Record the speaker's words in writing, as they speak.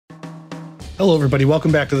Hello, everybody.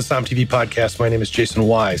 Welcome back to the Somm TV podcast. My name is Jason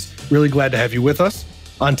Wise. Really glad to have you with us.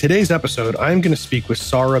 On today's episode, I'm going to speak with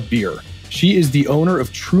Sarah Beer. She is the owner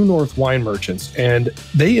of True North Wine Merchants, and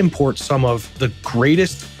they import some of the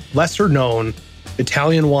greatest, lesser-known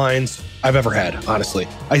Italian wines I've ever had, honestly.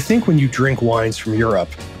 I think when you drink wines from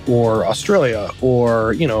Europe or Australia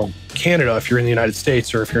or, Canada, if you're in the United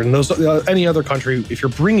States, or if you're in any other country, if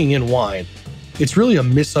you're bringing in wine, it's really a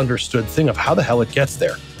misunderstood thing of how the hell it gets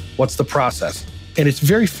there. What's the process? And it's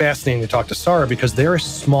very fascinating to talk to Sarah because they're a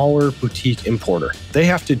smaller boutique importer. They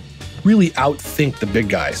have to really outthink the big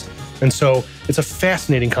guys. And so it's a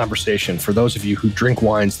fascinating conversation for those of you who drink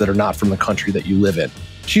wines that are not from the country that you live in.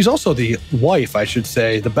 She's also the wife, I should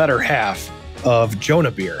say, the better half of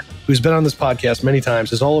Jonah Beer, who's been on this podcast many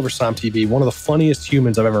times, is all over Somm TV, one of the funniest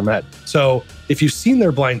humans I've ever met. So if you've seen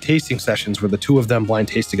their blind tasting sessions where the two of them blind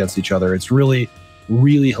taste against each other, it's really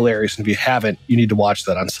hilarious. And if you haven't, you need to watch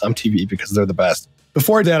that on Somm TV because they're the best.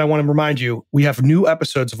 Before that, I want to remind you, we have new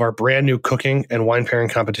episodes of our brand new cooking and wine pairing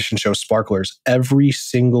competition show, Sparklers, every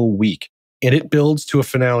single week. And it builds to a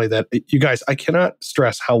finale that, you guys, I cannot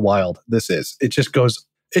stress how wild this is. It just goes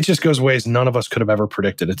ways none of us could have ever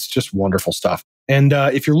predicted. It's just wonderful stuff. And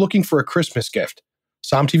if you're looking for a Christmas gift,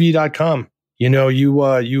 SommTV.com.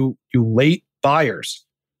 You late buyers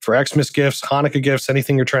for Xmas gifts, Hanukkah gifts,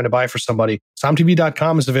 anything you're trying to buy for somebody,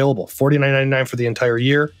 SommTV.com is available. $49.99 for the entire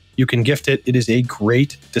year. You can gift it. It is a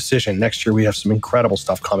great decision. Next year, we have some incredible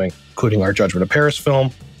stuff coming, including our Judgment of Paris film,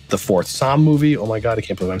 the fourth Somm movie. Oh my God, I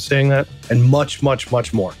can't believe I'm saying that. And much, much,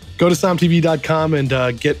 much more. Go to SommTV.com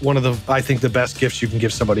and get one of the best gifts you can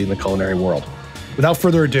give somebody in the culinary world. Without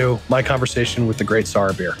further ado, my conversation with the great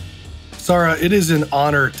Sarah Beer. Sarah, it is an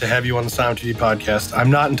honor to have you on the Somm TV podcast.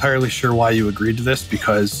 I'm not entirely sure why you agreed to this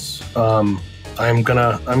because I'm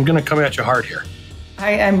gonna come at you hard here.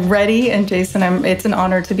 I'm ready, and Jason, it's an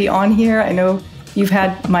honor to be on here. I know you've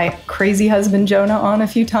had my crazy husband Jonah on a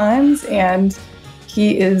few times, and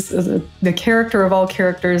he is the character of all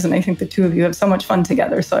characters, and I think the two of you have so much fun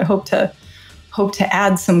together. So I hope to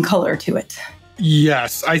add some color to it.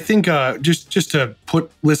 Yes, I think just to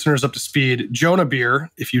put listeners up to speed, Jonah Beer,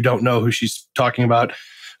 if you don't know who she's talking about,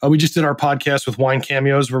 we just did our podcast with Wine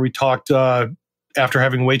Cameos where we talked after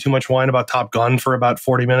having way too much wine about Top Gun for about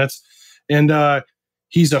 40 minutes. And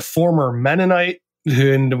he's a former Mennonite,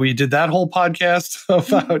 and we did that whole podcast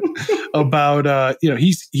about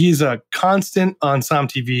he's a constant on Somm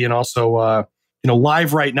TV, and also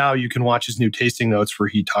live right now you can watch his new tasting notes where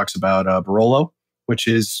he talks about Barolo, which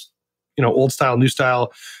is old style, new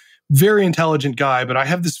style, very intelligent guy. But I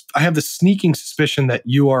have this sneaking suspicion that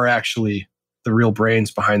you are actually the real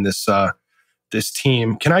brains behind this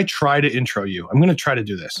team. Can I try to intro you? I'm going to try to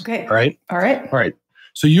do this. Okay. All right.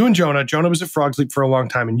 So you and Jonah was at Frog's Leap for a long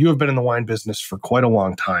time, and you have been in the wine business for quite a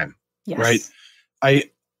long time. Yes. Right? I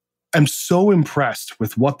am so impressed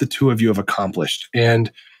with what the two of you have accomplished.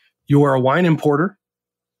 And you are a wine importer.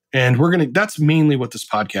 And that's mainly what this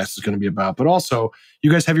podcast is going to be about. But also,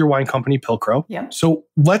 you guys have your wine company, Pilcrow. Yeah. So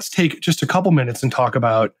let's take just a couple minutes and talk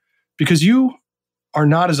about, because you are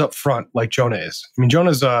not as upfront like Jonah is. I mean,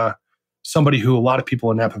 Jonah's somebody who a lot of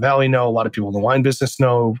people in Napa Valley know, a lot of people in the wine business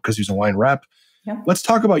know because he's a wine rep. Yeah. Let's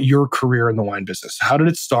talk about your career in the wine business. How did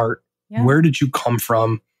it start? Yeah. Where did you come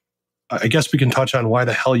from? I guess we can touch on why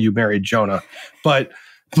the hell you married Jonah. But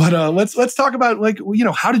let's talk about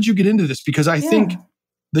how did you get into this? Because I think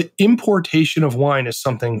the importation of wine is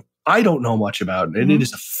something I don't know much about. And it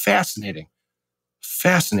is a fascinating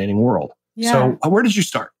world. Yeah. So where did you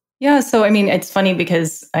start? Yeah. So, I mean, it's funny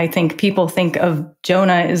because I think people think of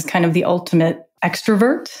Jonah as kind of the ultimate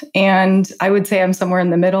extrovert. And I would say I'm somewhere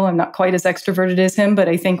in the middle. I'm not quite as extroverted as him, but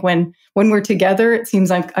I think when we're together, it seems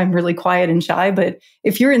like I'm really quiet and shy. But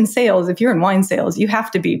if you're in sales, if you're in wine sales, you have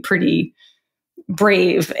to be pretty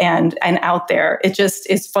brave and out there.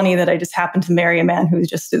 It's funny that I just happened to marry a man who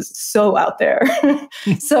just is so out there.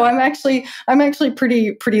 So I'm actually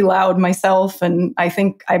pretty loud myself, and I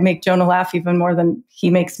think I make Jonah laugh even more than he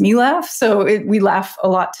makes me laugh. So we laugh a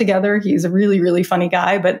lot together. He's a really, really funny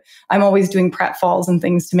guy, but I'm always doing pratfalls and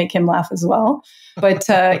things to make him laugh as well. But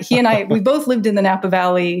he and I, we both lived in the Napa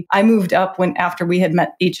Valley. I moved up after we had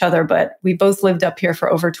met each other, but we both lived up here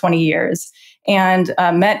for over 20 years. And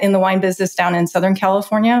met in the wine business down in Southern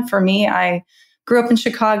California. For me, I grew up in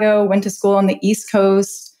Chicago, went to school on the East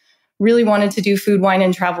Coast, really wanted to do food, wine,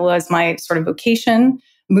 and travel as my sort of vocation.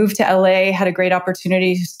 Moved to LA, had a great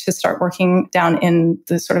opportunity to start working down in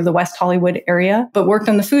the sort of the West Hollywood area, but worked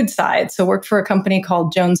on the food side. So worked for a company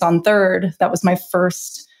called Jones on Third. That was my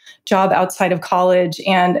first job outside of college.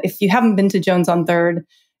 And if you haven't been to Jones on Third,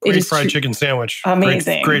 Great fried chicken sandwich.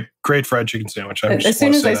 Amazing. Great fried chicken sandwich. As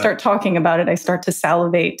soon as I start talking about it, I start to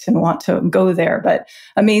salivate and want to go there. But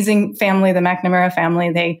amazing family, the McNamara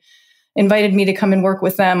family. They invited me to come and work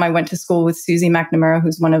with them. I went to school with Susie McNamara,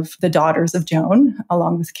 who's one of the daughters of Joan,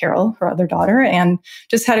 along with Carol, her other daughter, and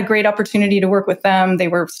just had a great opportunity to work with them. They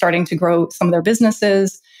were starting to grow some of their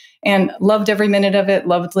businesses and loved every minute of it,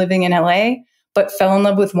 loved living in LA, but fell in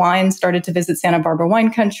love with wine, started to visit Santa Barbara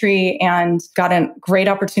wine country, and got a great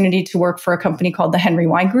opportunity to work for a company called the Henry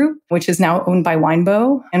Wine Group, which is now owned by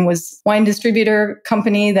Winebow, and was a wine distributor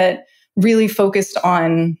company that really focused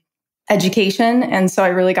on education. And so I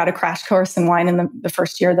really got a crash course in wine in the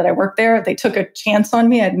first year that I worked there. They took a chance on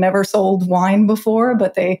me. I'd never sold wine before,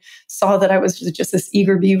 but they saw that I was just this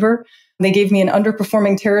eager beaver. They gave me an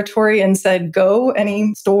underperforming territory and said, go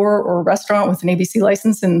any store or restaurant with an ABC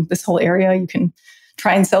license in this whole area you can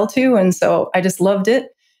try and sell to. And so I just loved it.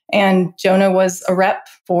 And Jonah was a rep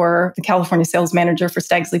for the California sales manager for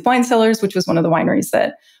Stag's Leap Wine Cellars, which was one of the wineries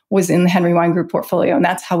that was in the Henry Wine Group portfolio. And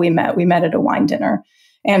that's how we met. We met at a wine dinner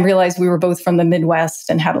and realized we were both from the Midwest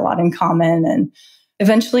and had a lot in common, and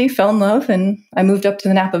eventually fell in love. And I moved up to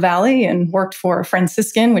the Napa Valley and worked for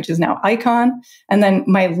Franciscan, which is now Icon. And then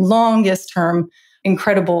my longest term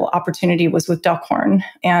incredible opportunity was with Duckhorn,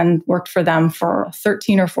 and worked for them for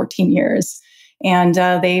 13 or 14 years. And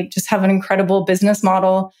they just have an incredible business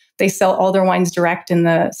model. They sell all their wines direct in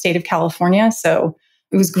the state of California. So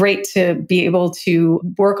it was great to be able to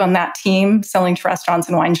work on that team, selling to restaurants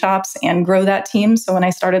and wine shops, and grow that team. So when I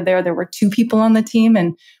started there were 2 people on the team,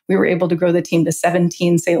 and we were able to grow the team to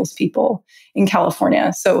 17 salespeople in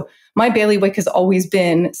California. So my bailiwick has always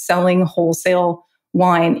been selling wholesale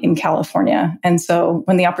wine in California. And so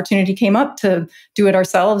when the opportunity came up to do it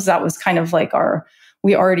ourselves, that was kind of like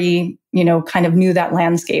we already, kind of knew that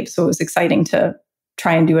landscape. So it was exciting to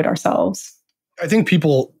try and do it ourselves. I think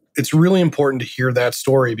it's really important to hear that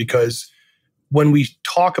story, because when we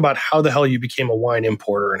talk about how the hell you became a wine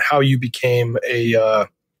importer and how you became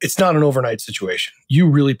it's not an overnight situation. You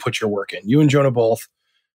really put your work in. You and Jonah both.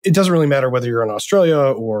 It doesn't really matter whether you're in Australia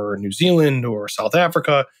or New Zealand or South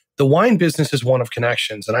Africa. The wine business is one of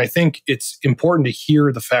connections. And I think it's important to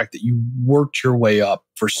hear the fact that you worked your way up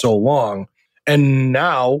for so long. And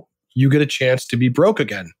now you get a chance to be broke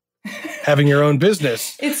again, having your own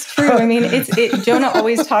business. It's true. I mean, Jonah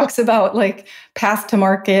always talks about like path to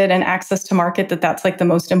market and access to market, that's like the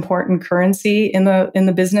most important currency in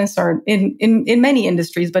the business, or in many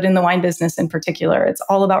industries, but in the wine business in particular. It's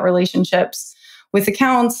all about relationships with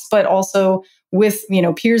accounts, but also with,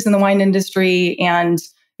 peers in the wine industry. And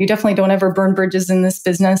you definitely don't ever burn bridges in this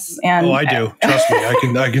business. And I do. Trust me.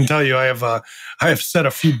 I can tell you, I have set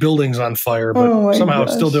a few buildings on fire, but somehow I'm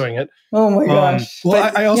still doing it. Oh my gosh.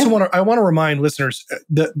 Well, I also want to remind listeners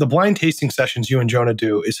that the blind tasting sessions you and Jonah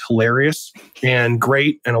do is hilarious and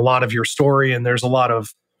great, and a lot of your story. And there's a lot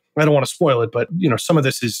of, I don't want to spoil it, but some of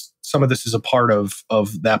this is a part of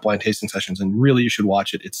that blind tasting sessions, and really you should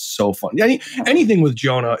watch it. It's so fun. Anything with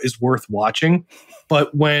Jonah is worth watching,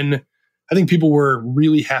 but when I think people were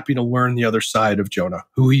really happy to learn the other side of Jonah,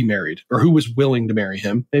 who he married, or who was willing to marry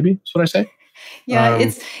him. Maybe that's what I say. Yeah,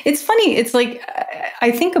 it's funny. It's like, I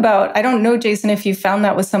think about, I don't know, Jason, if you found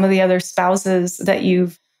that with some of the other spouses that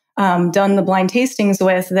you've done the blind tastings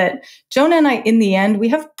with, that Jonah and I, in the end, we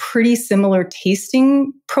have pretty similar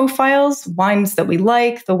tasting profiles. Wines that we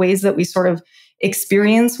like, the ways that we sort of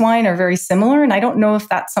experience wine are very similar. And I don't know if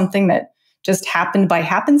that's something that just happened by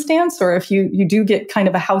happenstance, or if you do get kind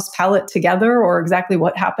of a house palate together, or exactly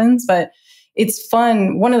what happens. But it's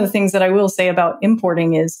fun. One of the things that I will say about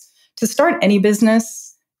importing is to start any business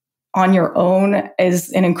on your own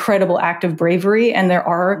is an incredible act of bravery. And there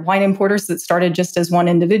are wine importers that started just as one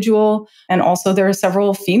individual. And also there are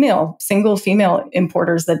several single female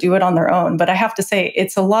importers that do it on their own. But I have to say,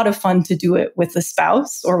 it's a lot of fun to do it with a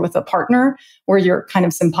spouse or with a partner where you're kind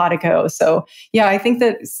of simpatico. So yeah, I think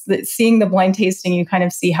that seeing the blind tasting, you kind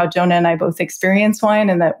of see how Jonah and I both experience wine,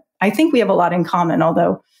 and that I think we have a lot in common,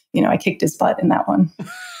 although, I kicked his butt in that one.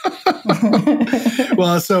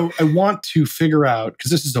 Well, so I want to figure out,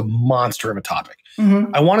 because this is a monster of a topic.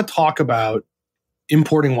 Mm-hmm. I want to talk about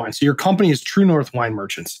importing wine. So your company is True North Wine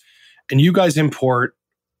Merchants, and you guys import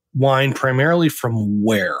wine primarily from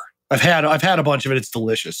where? I've had a bunch of it. It's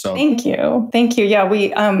delicious. So thank you. Yeah,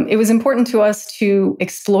 we it was important to us to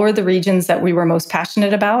explore the regions that we were most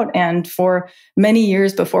passionate about, and for many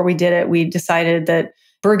years before we did it, we decided that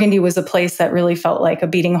Burgundy was a place that really felt like a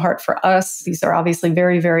beating heart for us. These are obviously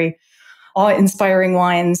very, very awe-inspiring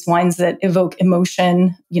wines that evoke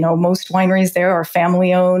emotion. Most wineries there are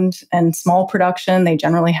family-owned and small production. They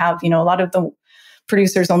generally have, a lot of the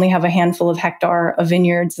producers only have a handful of hectare of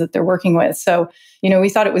vineyards that they're working with. So, we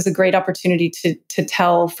thought it was a great opportunity to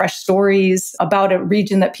tell fresh stories about a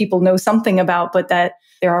region that people know something about, but that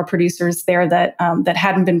there are producers there that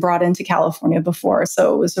hadn't been brought into California before.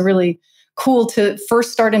 So it was a really cool to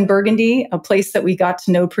first start in Burgundy, a place that we got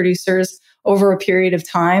to know producers over a period of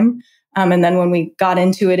time. And then when we got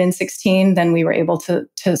into it in 16, then we were able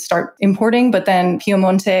to start importing. But then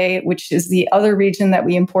Piemonte, which is the other region that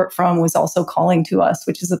we import from, was also calling to us,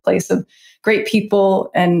 which is a place of great people.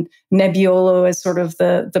 And Nebbiolo is sort of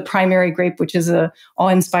the primary grape, which is a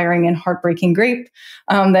awe-inspiring and heartbreaking grape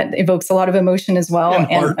that evokes a lot of emotion as well. And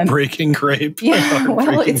heartbreaking grape. Yeah,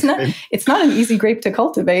 well, it's not an easy grape to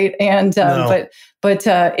cultivate, and No. but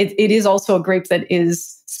it is also a grape that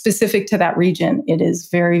is specific to that region. It is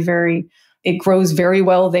very, very. It grows very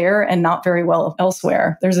well there and not very well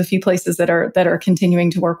elsewhere. There's a few places that are continuing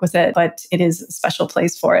to work with it, but it is a special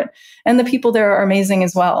place for it. And the people there are amazing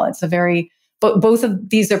as well. It's a very, but both of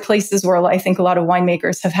these are places where I think a lot of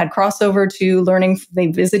winemakers have had crossover to learning. They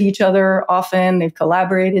visit each other often. They've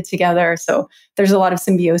collaborated together. So there's a lot of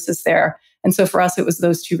symbiosis there. And so for us, it was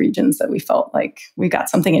those two regions that we felt like we got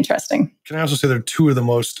something interesting. Can I also say they're two of the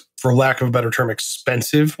most, for lack of a better term,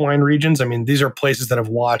 expensive wine regions? I mean, these are places that have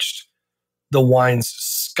watched the wines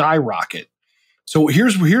skyrocket. So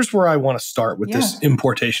here's where I want to start with this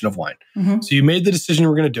importation of wine. Mm-hmm. So you made the decision you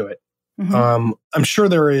were going to do it. Mm-hmm. I'm sure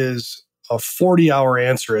there is a 40-hour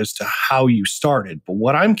answer as to how you started. But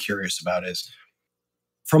what I'm curious about is,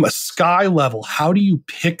 from a sky level, how do you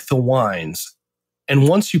pick the wines? And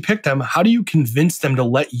once you pick them, how do you convince them to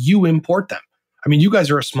let you import them? I mean, you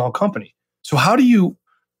guys are a small company. So how do you,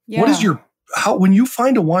 when you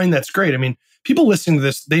find a wine that's great, I mean, people listening to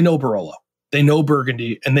this, they know Barolo. They know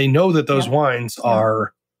Burgundy, and they know that those wines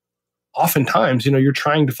are oftentimes, you're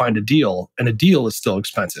trying to find a deal, and a deal is still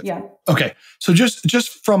expensive. Yeah. Okay. So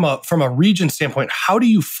just from a region standpoint, how do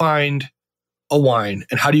you find a wine,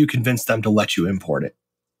 and how do you convince them to let you import it?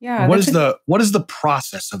 Yeah. What is the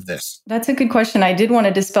process of this? That's a good question. I did want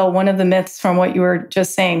to dispel one of the myths from what you were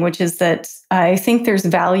just saying, which is that I think there's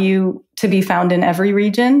value to be found in every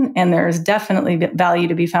region, and there's definitely value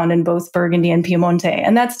to be found in both Burgundy and Piemonte.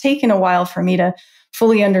 And that's taken a while for me to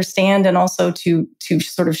fully understand, and also to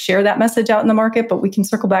sort of share that message out in the market. But we can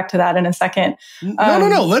circle back to that in a second.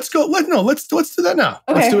 No. Let's go. Let's do that now.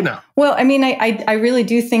 Okay. Let's do it now. Well, I mean, I really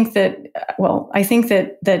do think that. I think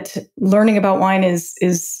that learning about wine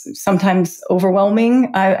is sometimes overwhelming.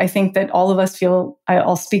 I think that all of us feel.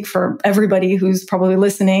 I'll speak for everybody who's probably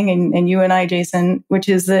listening, and you and I, Jason, which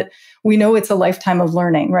is that we know it's a lifetime of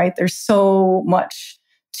learning. Right? There's so much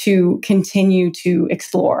to continue to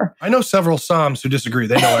explore. I know several Psalms who disagree.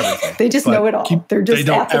 They know everything. They just know it all. They're just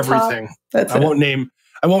they know at the everything. Top. That's I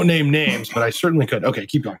won't name names, but I certainly could. Okay,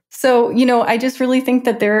 keep going. So, I just really think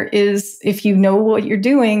that there is, if you know what you're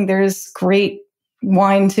doing, there's great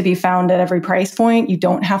wine to be found at every price point. You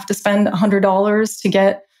don't have to spend $100 to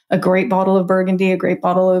get a great bottle of Burgundy, a great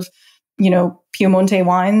bottle of, Piemonte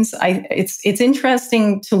wines. It's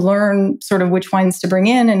interesting to learn sort of which wines to bring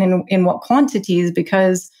in and in what quantities,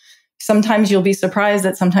 because sometimes you'll be surprised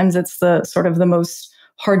that sometimes it's the sort of the most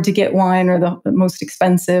hard to get wine, or the most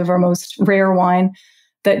expensive or most rare wine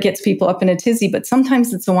that gets people up in a tizzy. But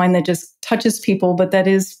sometimes it's a wine that just touches people, but that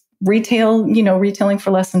is retailing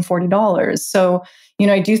for less than $40. So,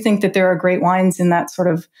 I do think that there are great wines in that sort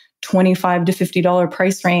of $25 to $50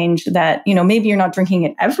 price range that, maybe you're not drinking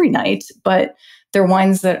it every night, but they're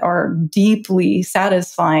wines that are deeply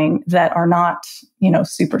satisfying, that are not,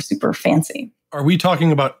 super, super fancy. Are we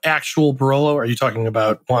talking about actual Barolo? Or are you talking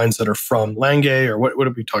about wines that are from Langhe, or what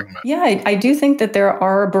are we talking about? Yeah, I do think that there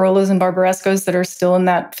are Barolos and Barbarescos that are still in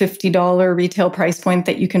that $50 retail price point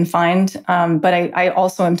that you can find. But I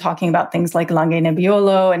also am talking about things like Langhe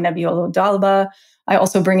Nebbiolo and Nebbiolo d'Alba. I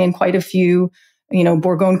also bring in quite a few,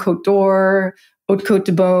 Bourgogne Côte d'Or, Haute Côte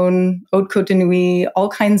de Beaune, Haute Côte de Nuit, all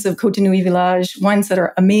kinds of Côte de Nuit Village wines that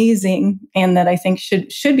are amazing, and that I think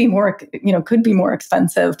should be more, could be more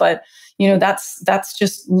expensive. But that's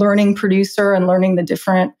just learning producer and learning the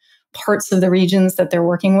different parts of the regions that they're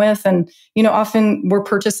working with. And, often we're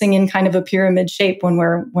purchasing in kind of a pyramid shape when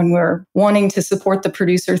we're wanting to support the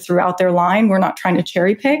producer throughout their line. We're not trying to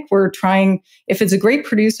cherry pick. We're trying, if it's a great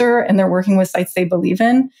producer and they're working with sites they believe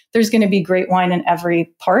in, there's going to be great wine in every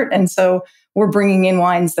part. And so we're bringing in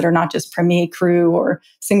wines that are not just Premier Cru or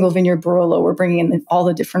single vineyard Barolo. We're bringing in all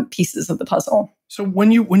the different pieces of the puzzle. So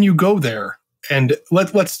when you go there, and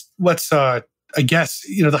let's I guess,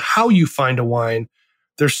 the how you find a wine,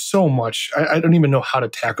 there's so much. I don't even know how to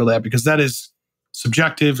tackle that, because that is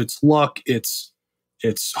subjective. It's luck. It's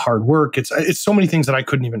It's hard work. It's so many things that I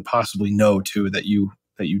couldn't even possibly know too that you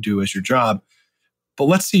do as your job. But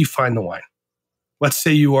let's say you find the wine. Let's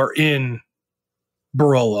say you are in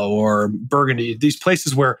Barolo or Burgundy, these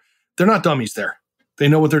places where they're not dummies there. They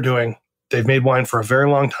know what they're doing. They've made wine for a very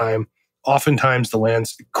long time. Oftentimes the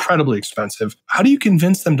land's incredibly expensive. How do you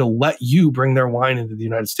convince them to let you bring their wine into the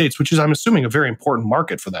United States, which is, I'm assuming, a very important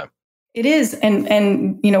market for them? It is.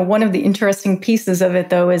 And one of the interesting pieces of it,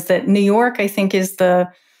 though, is that New York, I think, is the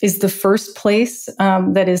first place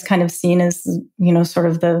that is kind of seen as, sort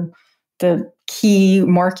of the key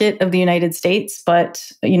market of the United States. But,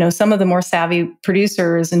 some of the more savvy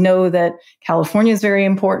producers know that California is very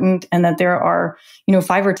important and that there are,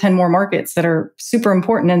 5 or 10 more markets that are super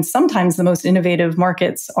important. And sometimes the most innovative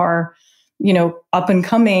markets are, up and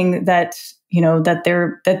coming that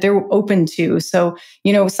they're open to. So,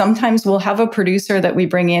 sometimes we'll have a producer that we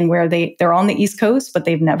bring in where they're on the East Coast, but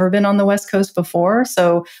they've never been on the West Coast before.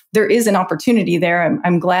 So there is an opportunity there.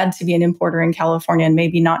 I'm glad to be an importer in California and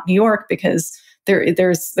maybe not New York, because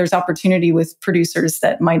there's opportunity with producers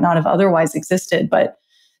that might not have otherwise existed. But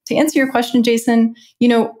to answer your question, Jason,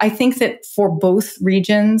 I think that for both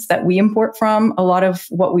regions that we import from, a lot of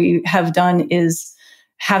what we have done is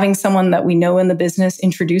having someone that we know in the business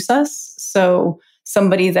introduce us. So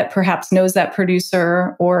somebody that perhaps knows that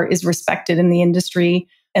producer or is respected in the industry.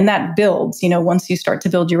 And that builds, once you start to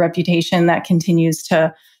build your reputation, that continues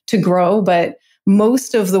to grow. But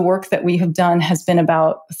most of the work that we have done has been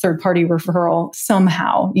about third-party referral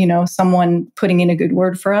somehow, someone putting in a good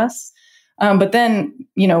word for us. But then,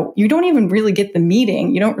 you don't even really get the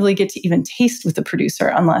meeting. You don't really get to even taste with the producer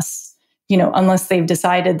unless they've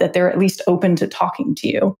decided that they're at least open to talking to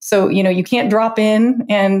you. So, you can't drop in,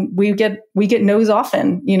 and we get no's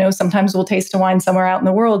often. Sometimes we'll taste a wine somewhere out in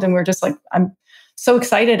the world and we're just like, I'm so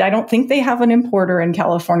excited. I don't think they have an importer in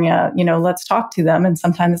California. Let's talk to them. And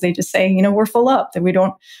sometimes they just say, we're full up, that we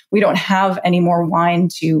don't have any more wine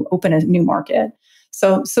to open a new market.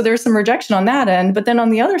 So there's some rejection on that end. But then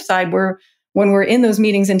on the other side, when we're in those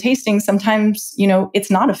meetings and tastings, sometimes,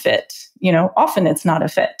 it's not a fit. Often it's not a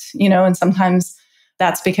fit, and sometimes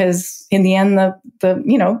that's because in the end,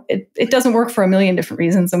 it doesn't work for a million different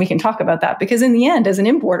reasons. And we can talk about that, because in the end, as an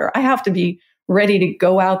importer, I have to be ready to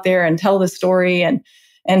go out there and tell the story and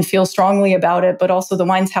feel strongly about it. But also the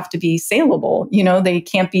wines have to be saleable. They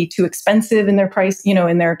can't be too expensive in their price,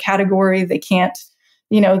 in their category. They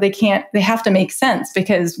have to make sense,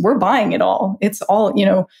 because we're buying it all. It's all,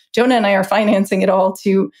 Jonah and I are financing it all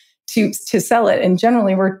to sell it. And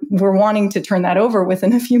generally we're wanting to turn that over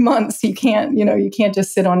within a few months. You can't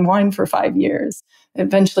just sit on wine for 5 years.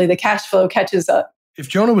 Eventually the cash flow catches up. If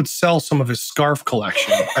Jonah would sell some of his scarf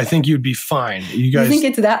collection, I think you'd be fine. You think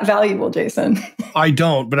it's that valuable, Jason? I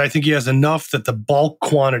don't, but I think he has enough that the bulk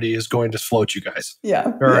quantity is going to float you guys.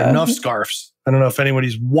 Yeah. There are enough scarves. I don't know if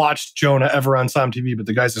anybody's watched Jonah ever on Som TV, but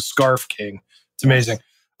the guy's a scarf king. It's amazing.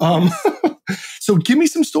 So give me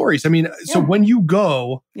some stories. I mean, so when you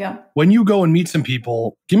go and meet some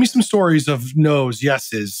people, give me some stories of no's,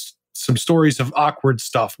 yeses, some stories of awkward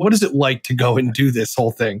stuff. What is it like to go and do this whole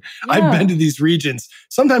thing? Yeah. I've been to these regions.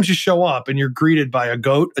 Sometimes you show up and you're greeted by a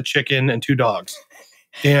goat, a chicken, and 2 dogs.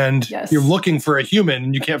 And you're looking for a human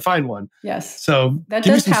and you can't find one. Yes. So that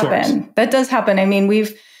does happen. Stories. That does happen. I mean,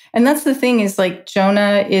 and that's the thing is, like,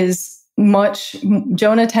 Jonah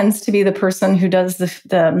tends to be the person who does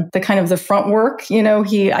the kind of the front work.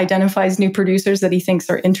 He identifies new producers that he thinks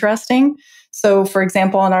are interesting. So, for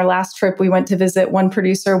example, on our last trip, we went to visit one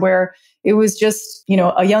producer where it was just,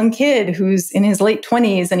 a young kid who's in his late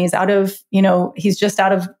 20s and he's just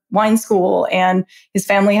out of wine school, and his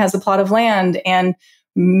family has a plot of land. And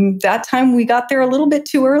that time we got there a little bit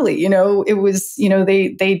too early. It was,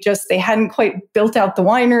 they hadn't quite built out the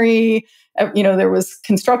winery. There was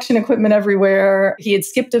construction equipment everywhere. He had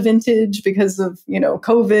skipped a vintage because of,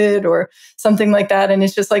 COVID or something like that. And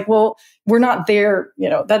it's just like, well, we're not there.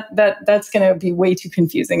 That's going to be way too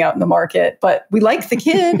confusing out in the market. But we like the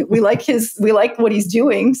kid. we like what he's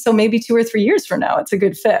doing. So maybe 2 or 3 years from now, it's a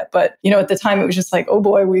good fit. But, at the time it was just like, oh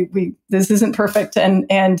boy, this isn't perfect. And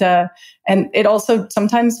it also,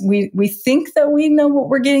 sometimes we think that we know what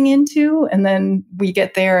we're getting into, and then we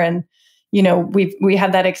get there and, we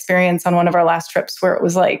had that experience on one of our last trips where it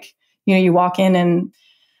was like, you walk in and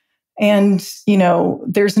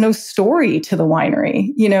there's no story to the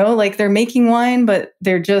winery, like they're making wine, but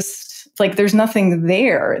they're just like, there's nothing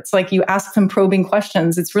there. It's like you ask them probing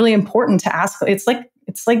questions. It's really important to ask. It's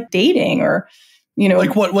like dating, or,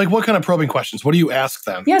 like what kind of probing questions? What do you ask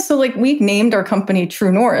them? Yeah. So we named our company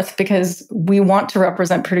True North because we want to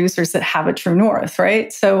represent producers that have a true north,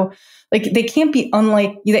 right? So like they can't be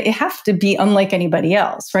unlike, they have to be unlike anybody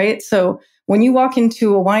else, right? So when you walk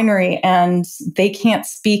into a winery and they can't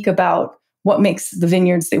speak about what makes the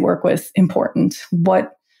vineyards they work with important,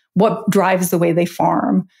 what drives the way they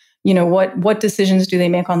farm, what decisions do they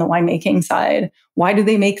make on the winemaking side? Why do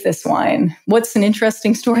they make this wine? What's an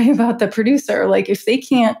interesting story about the producer? Like if they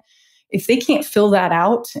can't fill that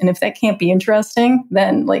out, and if that can't be interesting,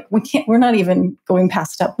 then like we're not even going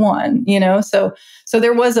past step one, So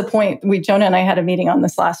there was a point, Jonah and I had a meeting on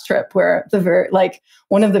this last trip where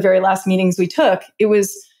one of the very last meetings we took, it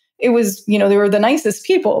was, they were the nicest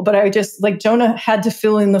people, but I just Jonah had to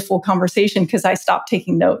fill in the full conversation because I stopped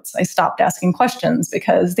taking notes. I stopped asking questions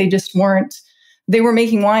because they were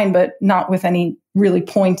making wine, but not with any really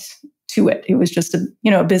point to it. It was just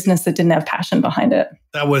a business that didn't have passion behind it.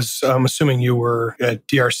 That was, I'm assuming you were at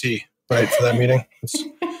DRC, right, for that meeting?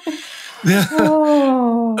 Yeah.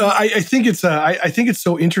 Oh. I think it's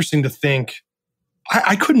so interesting to think.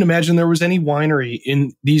 I couldn't imagine there was any winery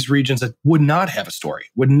in these regions that would not have a story,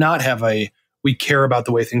 would not have we care about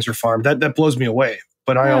the way things are farmed. That blows me away.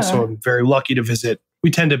 But I also am very lucky to visit.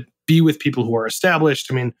 We tend to be with people who are established.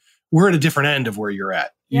 I mean, we're at a different end of where you're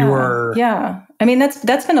at. Yeah. I mean,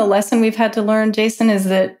 that's been a lesson we've had to learn, Jason, is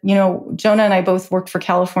that, Jonah and I both worked for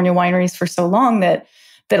California wineries for so long that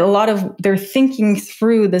a lot of they're thinking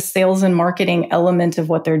through the sales and marketing element of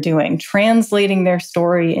what they're doing, translating their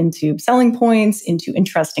story into selling points, into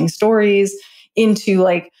interesting stories, into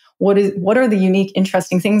what are the unique,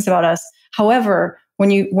 interesting things about us. However,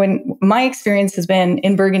 when my experience has been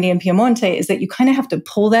in Burgundy and Piemonte is that you kind of have to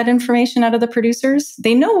pull that information out of the producers.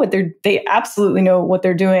 They know they absolutely know what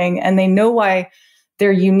they're doing, and they know why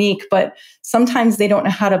they're unique, but sometimes they don't know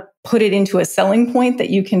how to put it into a selling point that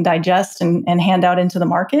you can digest and hand out into the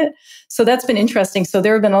market. So that's been interesting. So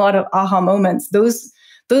there have been a lot of aha moments. Those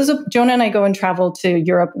Jonah and I go and travel to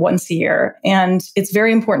Europe once a year. And it's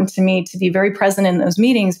very important to me to be very present in those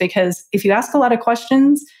meetings, because if you ask a lot of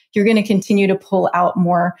questions, you're going to continue to pull out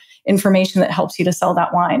more information that helps you to sell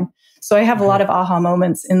that wine. So I have a lot of aha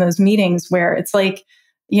moments in those meetings where it's like,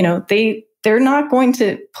 they're not going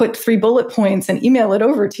to put 3 bullet points and email it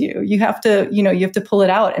over to you. You have to pull it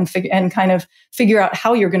out and kind of figure out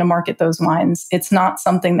how you're going to market those wines. It's not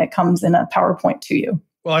something that comes in a PowerPoint to you.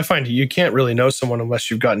 Well, I find you can't really know someone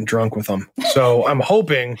unless you've gotten drunk with them. So I'm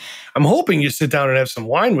hoping you sit down and have some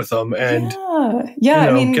wine with them and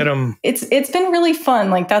I mean, get them. It's been really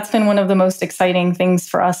fun. Like that's been one of the most exciting things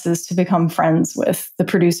for us, is to become friends with the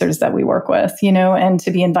producers that we work with, and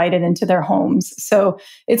to be invited into their homes. So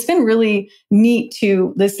it's been really neat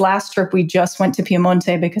this last trip, we just went to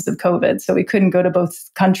Piemonte because of COVID. So we couldn't go to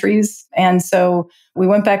both countries. And so we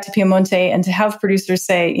went back to Piemonte, and to have producers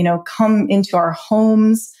say, come into our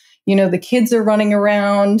homes. The kids are running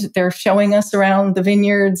around, they're showing us around the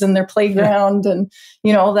vineyards and their playground and,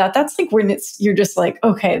 all that. That's like when you're just like,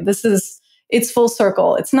 okay, it's full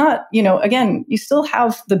circle. It's not, again, you still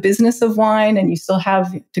have the business of wine and you still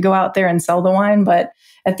have to go out there and sell the wine. But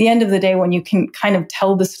at the end of the day, when you can kind of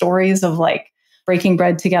tell the stories of like breaking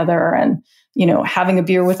bread together and, having a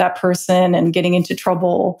beer with that person and getting into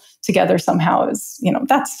trouble together somehow is,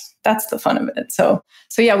 that's the fun of it. So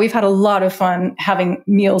yeah, we've had a lot of fun having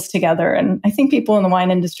meals together. And I think people in the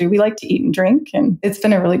wine industry, we like to eat and drink, and it's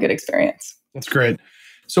been a really good experience. That's great.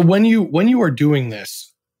 So when you are doing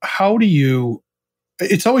this, how do you,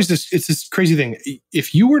 it's this crazy thing.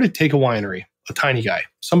 If you were to take a winery, a tiny guy,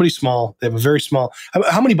 somebody small, they have a very small,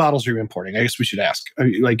 how many bottles are you importing? I guess we should ask.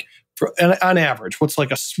 On average, what's like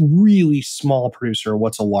a really small producer?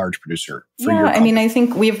 What's a large producer for your company? I mean, I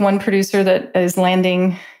think we have one producer that is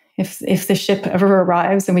landing if the ship ever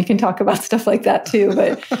arrives, and we can talk about stuff like that too.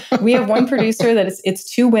 But we have one producer that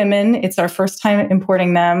it's 2 women. It's our first time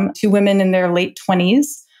importing them. 2 women in their late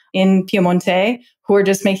 20s in Piemonte who are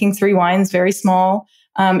just making 3 wines, very small.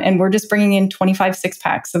 And we're just bringing in 25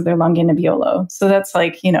 6-packs of their Langhe Nebbiolo. So that's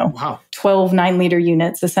like, 12 9-liter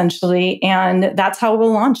units essentially. And that's how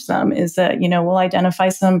we'll launch them, is that, we'll identify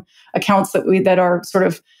some accounts that are sort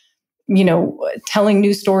of, telling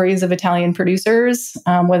new stories of Italian producers,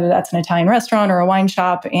 whether that's an Italian restaurant or a wine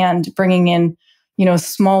shop, and bringing in, a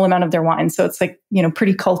small amount of their wine. So it's like,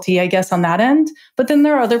 pretty culty, I guess, on that end. But then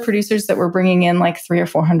there are other producers that we're bringing in like 300 or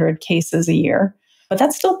 400 cases a year. But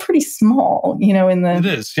that's still pretty small, It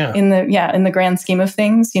is, yeah. in the grand scheme of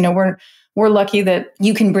things. We're lucky that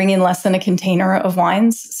you can bring in less than a container of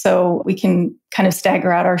wines, so we can kind of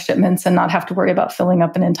stagger out our shipments and not have to worry about filling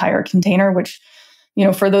up an entire container, which,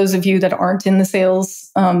 for those of you that aren't in the sales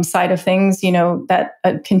side of things, that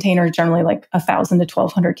a container is generally like 1,000 to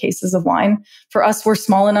 1,200 cases of wine. For us, we're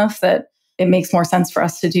small enough that it makes more sense for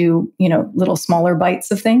us to do, little smaller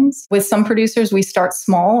bites of things. With some producers, we start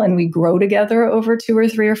small and we grow together over 2 or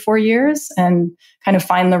 3 or 4 years and kind of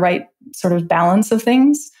find the right sort of balance of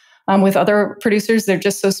things. With other producers, they're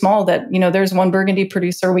just so small that, there's one Burgundy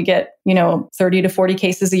producer, we get, 30 to 40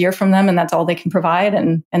 cases a year from them, and that's all they can provide.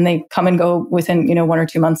 And they come and go within, 1 or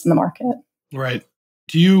 2 months in the market. Right.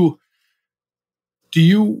 Do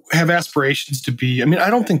you have aspirations to be, I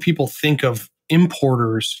don't think people think of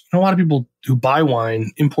importers. A lot of people who buy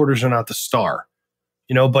wine, importers are not the star,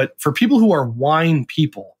 but for people who are wine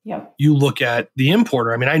people, you look at the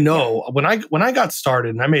importer. I know when I got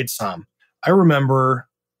started and I made some, I remember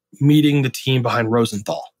meeting the team behind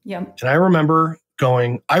Rosenthal. And I remember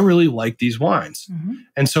going, I really like these wines. Mm-hmm.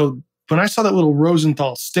 And so when I saw that little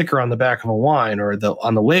Rosenthal sticker on the back of a wine or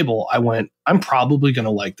on the label, I went, I'm probably going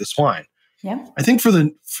to like this wine. Yeah. I think for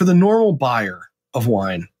the normal buyer of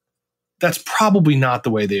wine, that's probably not the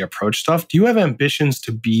way they approach stuff. Do you have ambitions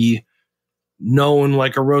to be known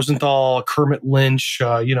like a Rosenthal, a Kermit Lynch,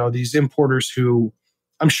 these importers who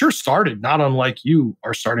I'm sure started not unlike you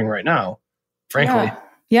are starting right now, frankly?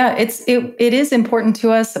 Yeah, it is important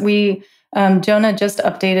to us. We Jonah just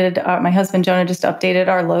updated, my husband Jonah just updated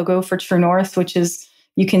our logo for True North, which is,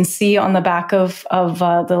 you can see on the back of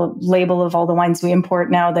the label of all the wines we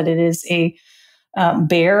import now that it is a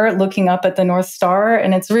bear looking up at the North Star.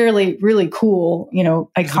 And it's really, really cool,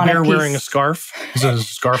 iconic Is the bear piece. Wearing a scarf? Is there a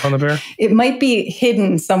scarf on the bear? It might be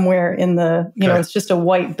hidden somewhere in the, it's just a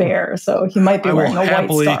white bear. So he might be wearing a white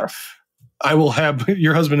scarf. I will have,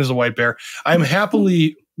 your husband is a white bear. I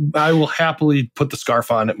will happily put the scarf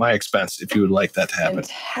on at my expense if you would like that to happen.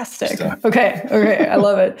 Fantastic. Okay. I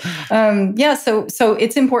love it. So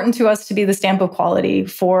it's important to us to be the stamp of quality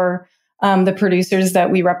for the producers that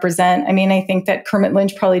we represent. I think that Kermit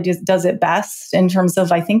Lynch probably does it best in terms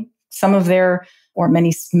of, I think some of their, or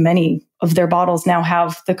many of their bottles now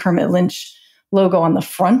have the Kermit Lynch logo on the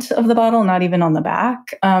front of the bottle, not even on the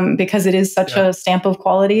back, because it is such a stamp of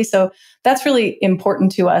quality. So that's really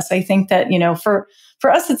important to us. I think that, for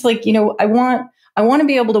us, it's like, I want to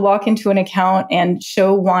be able to walk into an account and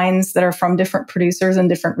show wines that are from different producers in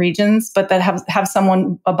different regions, but that have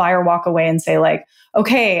someone, a buyer, walk away and say like,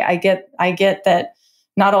 okay, I get that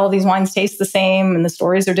not all these wines taste the same and the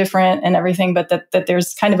stories are different and everything, but that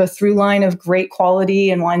there's kind of a through line of great quality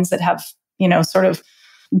and wines that have, sort of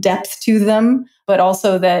depth to them, but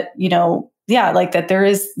also that, like that there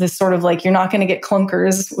is this sort of like, you're not going to get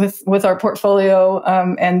clunkers with our portfolio.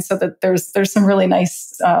 And so that there's some really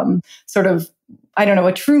nice sort of, I don't know,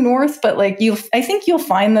 a True North, but like I think you'll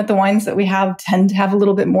find that the wines that we have tend to have a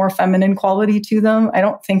little bit more feminine quality to them. I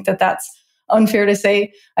don't think that that's unfair to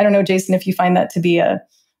say. I don't know, Jason, if you find that to be I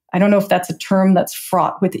don't know if that's a term that's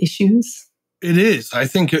fraught with issues. It is. I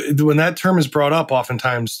think when that term is brought up,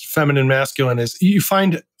 oftentimes feminine, masculine is, you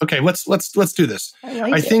find, okay, let's do this.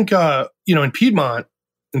 I think, in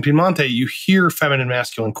Piemonte, you hear feminine,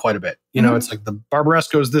 masculine quite a bit. It's like the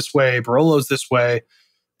Barbaresco is this way, Barolo's this way,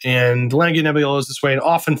 and Lagunier Nebbiolo is this way. And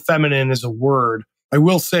often feminine is a word. I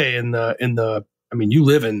will say you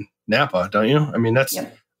live in Napa, don't you? That's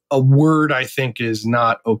a word I think is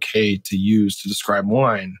not okay to use to describe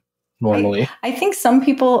wine. Normally, I think some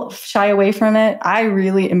people shy away from it. I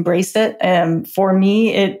really embrace it. For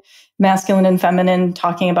me, masculine and feminine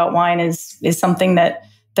talking about wine is something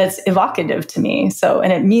that's evocative to me. So,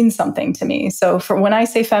 and it means something to me. So, for when I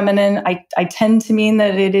say feminine, I tend to mean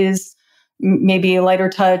that it is maybe a lighter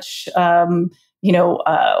touch. Wine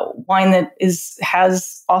that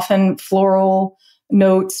has often floral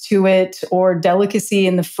notes to it, or delicacy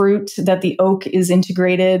in the fruit, that the oak is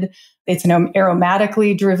integrated. It's an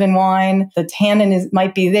aromatically driven wine. The tannin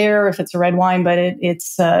might be there if it's a red wine, but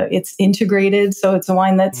it's integrated. So it's a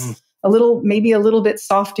wine that's maybe a little bit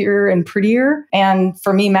softer and prettier. And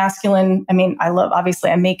for me, masculine, I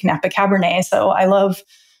make Napa Cabernet. So I love,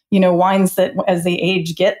 wines that as they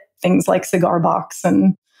age get things like cigar box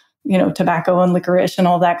and, tobacco and licorice and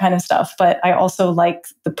all that kind of stuff. But I also like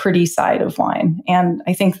the pretty side of wine. And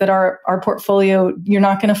I think that our portfolio, you're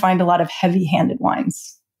not going to find a lot of heavy-handed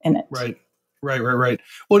wines in it. Right.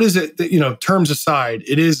 What is it that, terms aside,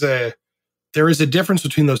 there is a difference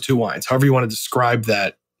between those two wines. However you want to describe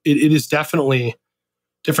that, it is definitely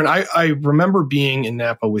different. I remember being in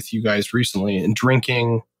Napa with you guys recently and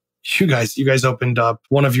drinking. You guys opened up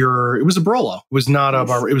it was a Barolo. It was not a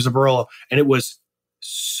bar, it was a Barolo, and it was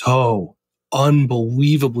so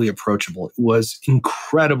unbelievably approachable. It was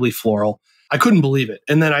incredibly floral. I couldn't believe it.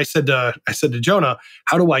 And then I said to Jonah,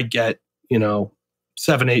 how do I get,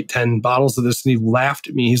 7, 8, 10 bottles of this. And he laughed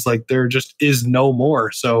at me. He's like, there just is no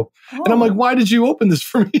more. So, Oh. and I'm like, why did you open this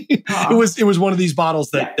for me? Aw. It was one of these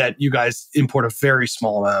bottles that you guys import a very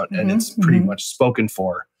small amount, and it's pretty much spoken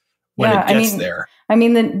for when it gets there. I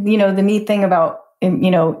mean, the neat thing about,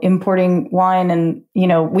 importing wine, and,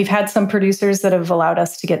 we've had some producers that have allowed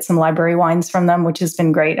us to get some library wines from them, which has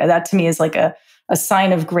been great. That to me is like a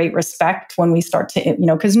sign of great respect when we start to,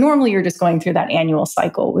 because normally you're just going through that annual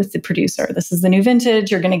cycle with the producer. This is the new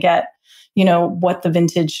vintage. You're going to get, what the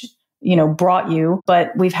vintage, brought you.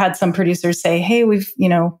 But we've had some producers say, hey, we've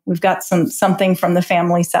got something from the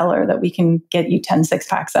family cellar that we can get you 10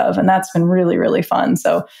 6-packs of. And that's been really, really fun.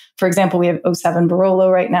 So for example, we have 07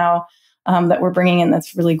 Barolo right now that we're bringing in.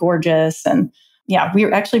 That's really gorgeous. And yeah,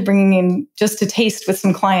 we're actually bringing in, just to taste with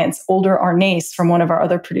some clients, older Arnace from one of our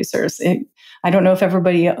other producers. I don't know if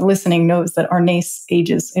everybody listening knows that Arnace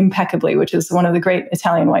ages impeccably, which is one of the great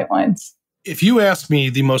Italian white wines. If you ask me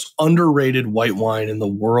the most underrated white wine in the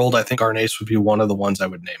world, I think Arnace would be one of the ones I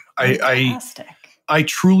would name. Fantastic. I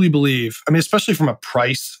truly believe, especially from a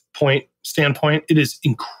price point standpoint, it is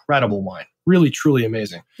incredible wine. Really, truly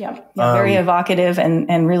amazing. Yeah, very evocative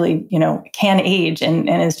and really, can age. And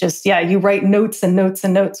it's just, you write notes and notes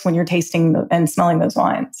and notes when you're tasting and smelling those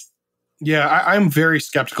wines. Yeah, I'm very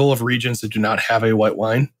skeptical of regions that do not have a white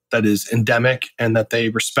wine that is endemic and that they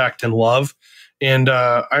respect and love. And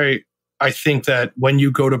I think that when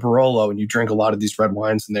you go to Barolo and you drink a lot of these red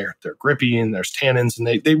wines, and they're grippy and there's tannins and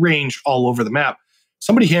they range all over the map.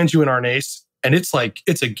 Somebody hands you an Arnace and it's like,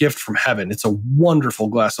 it's a gift from heaven. It's a wonderful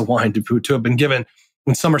glass of wine to have been given.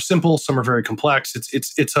 And some are simple, some are very complex.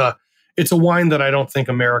 It's a wine that I don't think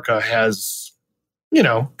America has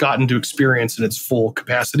gotten to experience in its full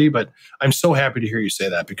capacity. But I'm so happy to hear you say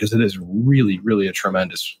that, because it is really, really a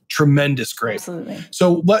tremendous grape. Absolutely.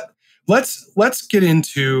 So let's get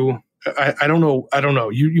into, I don't know.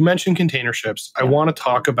 You mentioned container ships. I want to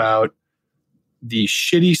talk about the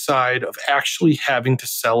shitty side of actually having to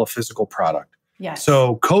sell a physical product. Yes.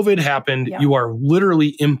 So COVID happened. Yeah. You are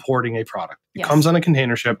literally importing a product. It comes on a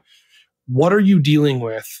container ship. What are you dealing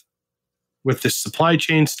with this supply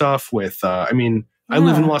chain stuff? I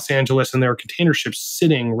live in Los Angeles, and there are container ships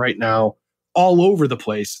sitting right now all over the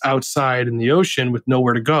place outside in the ocean with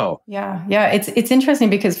nowhere to go. Yeah. It's interesting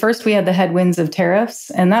because first we had the headwinds of tariffs,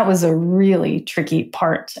 and that was a really tricky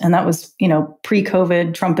part. And that was,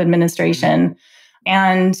 pre-COVID Trump administration.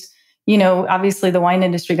 And, obviously the wine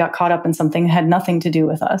industry got caught up in something that had nothing to do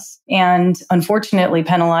with us, and unfortunately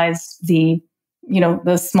penalized the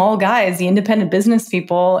small guys, the independent business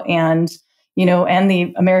people, and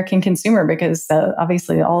the American consumer, because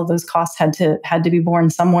obviously all of those costs had to be borne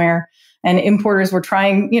somewhere. And importers were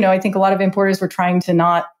trying, I think a lot of importers were trying to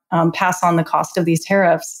not pass on the cost of these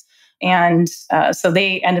tariffs. And so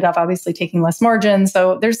they ended up obviously taking less margin.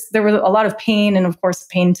 So there was a lot of pain, and of course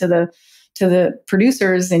pain to the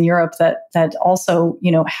producers in Europe that also,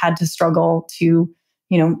 had to struggle to,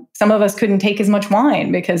 some of us couldn't take as much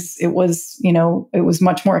wine because it was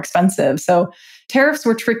much more expensive. So tariffs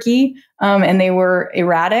were tricky, and they were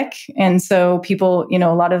erratic. And so people, a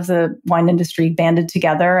lot of the wine industry banded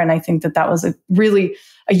together. And I think that was a really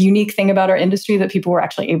a unique thing about our industry, that people were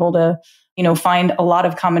actually able to, find a lot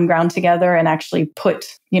of common ground together and actually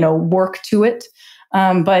put, work to it.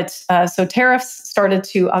 So tariffs started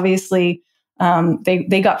to obviously,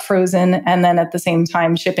 they got frozen. And then at the same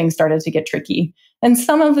time, shipping started to get tricky. And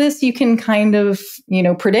some of this you can kind of,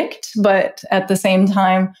 predict, but at the same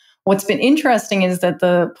time, what's been interesting is that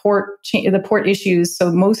the port issues.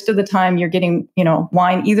 So most of the time you're getting,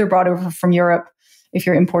 wine either brought over from Europe, if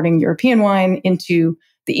you're importing European wine, into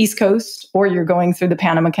the East Coast, or you're going through the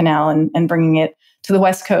Panama Canal and bringing it to the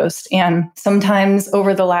West Coast. And sometimes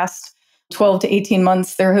over the last 12 to 18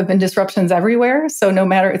 months, there have been disruptions everywhere. So no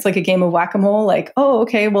matter, it's like a game of whack-a-mole, like, oh,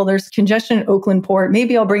 okay, well, there's congestion at Oakland Port.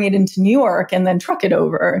 Maybe I'll bring it into New York and then truck it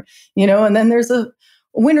over, and then there's a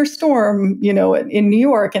winter storm, in New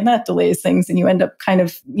York, and that delays things, and you end up kind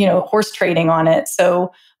of, horse trading on it.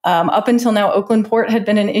 So up until now, Oakland Port had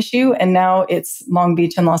been an issue, and now it's Long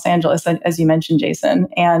Beach and Los Angeles, as you mentioned, Jason.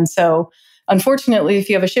 And so unfortunately, if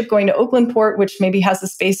you have a ship going to Oakland Port, which maybe has the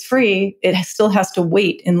space free, it still has to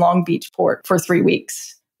wait in Long Beach Port for 3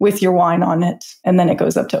 weeks with your wine on it, and then it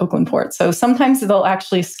goes up to Oakland Port. So sometimes they'll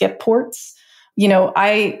actually skip ports.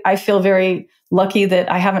 I feel very lucky that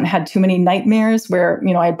I haven't had too many nightmares where,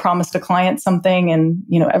 I had promised a client something and,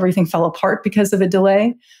 everything fell apart because of a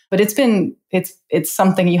delay. But it's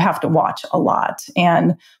something you have to watch a lot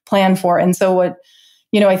and plan for. And so what,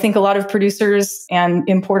 I think a lot of producers and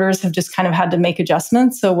importers have just kind of had to make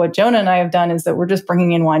adjustments. So what Jonah and I have done is that we're just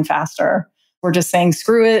bringing in wine faster. we're just saying,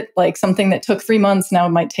 screw it. Like something that took 3 months now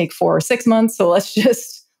might take 4 or 6 months. So let's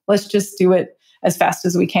just do it as fast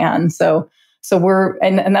as we can. So we're,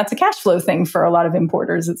 and that's a cash flow thing for a lot of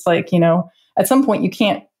importers. It's like, at some point you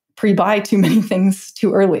can't pre-buy too many things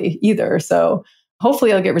too early either. So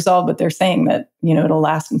hopefully it'll get resolved, but they're saying that, it'll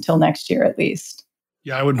last until next year at least.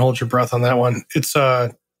 Yeah, I wouldn't hold your breath on that one.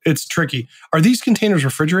 It's tricky. Are these containers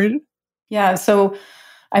refrigerated? Yeah. So,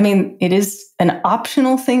 it is an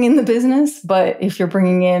optional thing in the business, but if you're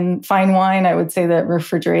bringing in fine wine, I would say that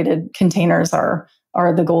refrigerated containers are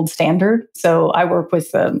the gold standard. So I work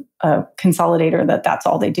with a consolidator that's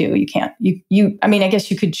all they do. You can't, I guess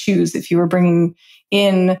you could choose if you were bringing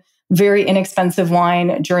in very inexpensive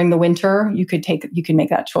wine during the winter, you could make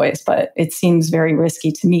that choice, but it seems very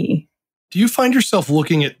risky to me. Do you find yourself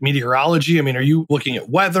looking at meteorology? Are you looking at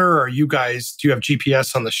weather? Do you have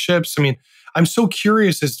GPS on the ships? I'm so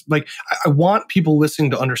curious I want people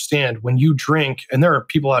listening to understand when you drink, and there are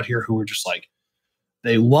people out here who are just like,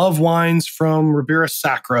 they love wines from Ribera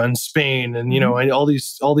Sacra in Spain and, and all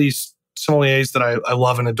these sommeliers that I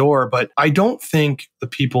love and adore. But I don't think the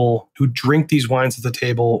people who drink these wines at the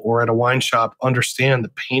table or at a wine shop understand the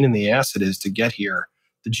pain in the ass it is to get here,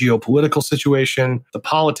 the geopolitical situation, the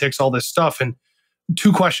politics, all this stuff. And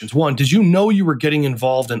 2 questions. 1, did you know you were getting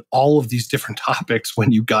involved in all of these different topics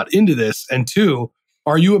when you got into this? And 2,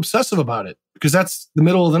 are you obsessive about it? Because that's the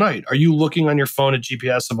middle of the night. Are you looking on your phone at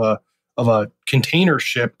GPS of a container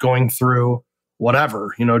ship going through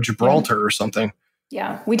whatever, Gibraltar or something?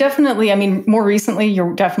 Yeah, we definitely, more recently,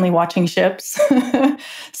 you're definitely watching ships.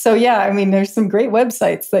 So yeah, there's some great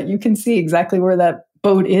websites that you can see exactly where that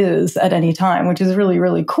boat is at any time, which is really,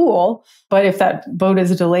 really cool. But if that boat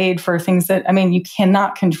is delayed for things that, you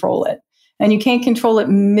cannot control it. And you can't control it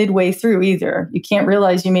midway through either. You can't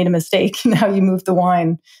realize you made a mistake and now you move the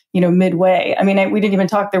wine, midway. We didn't even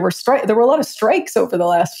talk, there were a lot of strikes over the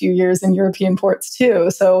last few years in European ports too.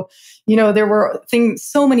 So, there were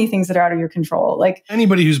so many things that are out of your control. Like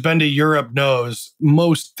anybody who's been to Europe knows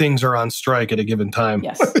most things are on strike at a given time.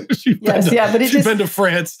 Yes. But you've been to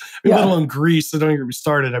France, let alone Greece. So don't get me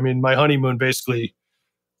started. My honeymoon basically,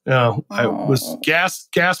 I was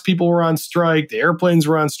gas people were on strike. The airplanes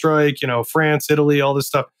were on strike, France, Italy, all this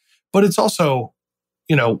stuff. But it's also,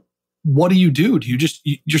 what do? Do you just,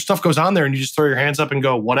 your stuff goes on there and you just throw your hands up and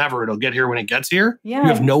go, whatever, it'll get here when it gets here? Yeah. You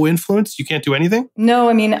have no influence? You can't do anything? No,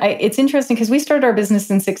 it's interesting because we started our business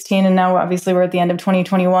in 2016 and now obviously we're at the end of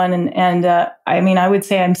 2021. And I would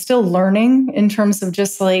say I'm still learning in terms of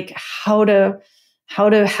just like how to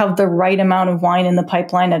have the right amount of wine in the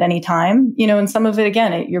pipeline at any time, and some of it,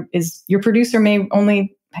 again, your producer may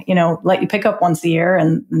only, let you pick up once a year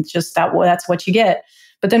and it's just that's what you get.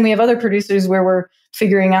 But then we have other producers where we're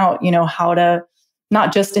figuring out, how to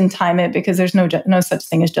not just in time it, because there's no such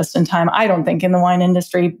thing as just in time, I don't think, in the wine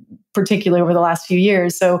industry, particularly over the last few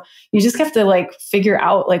years. So you just have to figure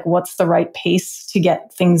out what's the right pace to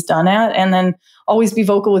get things done at, and then always be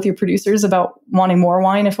vocal with your producers about wanting more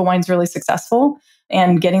wine if a wine's really successful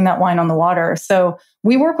and getting that wine on the water. So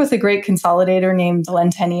we work with a great consolidator named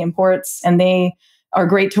Lenteni Imports, and they are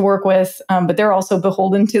great to work with, but they're also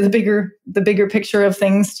beholden to the bigger picture of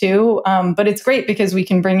things too. But it's great because we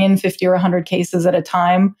can bring in 50 or 100 cases at a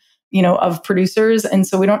time, of producers. And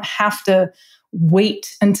so we don't have to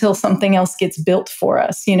wait until something else gets built for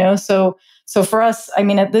us, So for us,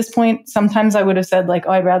 at this point, sometimes I would have said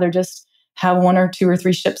I'd rather just have 1 or 2 or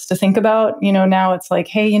 3 ships to think about. Now it's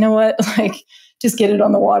hey, you know what? Just get it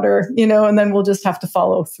on the water, and then we'll just have to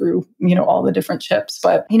follow through, all the different ships.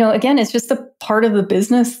 But, again, it's just a part of the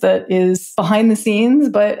business that is behind the scenes.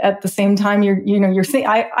 But at the same time,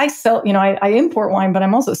 I sell, I import wine, but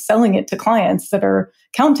I'm also selling it to clients that are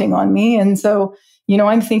counting on me. And so,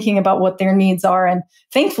 I'm thinking about what their needs are. And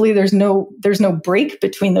thankfully, there's no break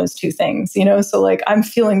between those 2 things, so I'm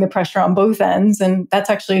feeling the pressure on both ends. And that's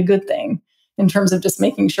actually a good thing in terms of just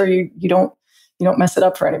making sure you don't mess it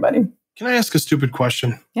up for anybody. Can I ask a stupid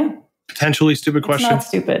question? Yeah. Potentially stupid question? It's not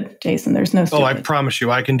stupid, Jason. There's no stupid. Oh, I promise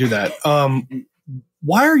you, I can do that.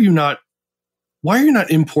 Why are you not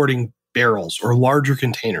importing barrels or larger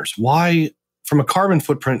containers? Why, from a carbon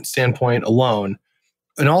footprint standpoint alone,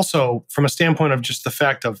 and also from a standpoint of just the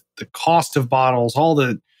fact of the cost of bottles, all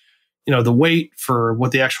the, the weight for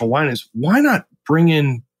what the actual wine is, why not bring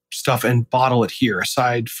in stuff and bottle it here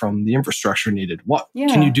aside from the infrastructure needed?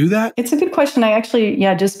 Can you do that? It's a good question. I actually,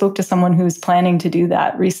 just spoke to someone who's planning to do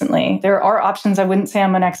that recently. There are options. I wouldn't say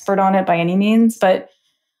I'm an expert on it by any means, but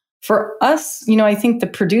For us, I think the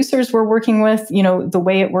producers we're working with, the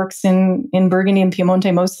way it works in Burgundy and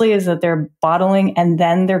Piemonte mostly is that they're bottling and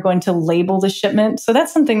then they're going to label the shipment. So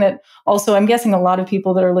that's something that also I'm guessing a lot of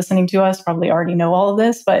people that are listening to us probably already know all of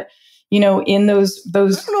this, but in those I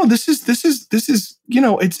don't know, this is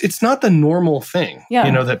it's not the normal thing,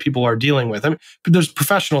 that people are dealing with. I mean, but there's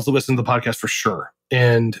professionals that listen to the podcast for sure.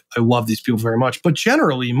 And I love these people very much. But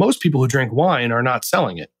generally, most people who drink wine are not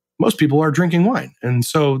selling it. Most people are drinking wine. And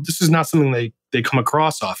so this is not something they come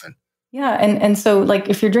across often. Yeah. And so like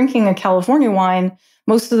if you're drinking a California wine,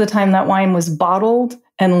 most of the time that wine was bottled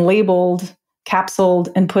and labeled, capsuled,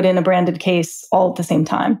 and put in a branded case all at the same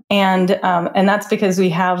time. And that's because we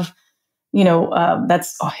have,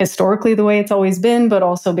 that's historically the way it's always been, but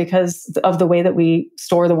also because of the way that we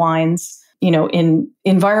store the wines, in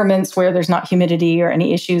environments where there's not humidity or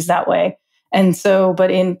any issues that way. And so,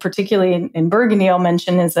 but particularly in Burgundy, I'll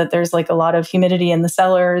mention is that there's like a lot of humidity in the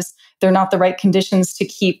cellars. They're not the right conditions to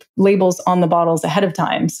keep labels on the bottles ahead of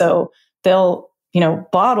time. So they'll,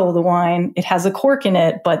 bottle the wine. It has a cork in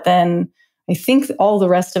it, but then I think all the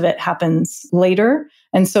rest of it happens later.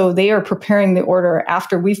 And so they are preparing the order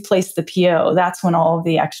after we've placed the PO. That's when all of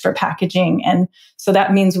the extra packaging. And so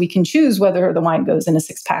that means we can choose whether the wine goes in a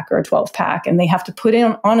 6-pack or a 12-pack. And they have to put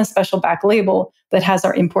in on a special back label that has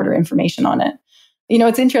our importer information on it.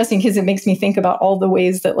 It's interesting because it makes me think about all the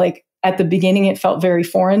ways that like at the beginning, it felt very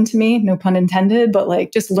foreign to me, no pun intended, but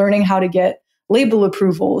like just learning how to get label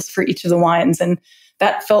approvals for each of the wines. And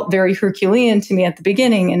that felt very Herculean to me at the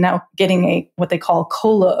beginning. And now getting what they call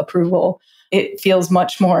COLA approval, it feels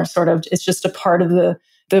much more sort of, it's just a part of the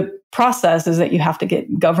process is that you have to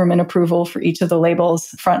get government approval for each of the labels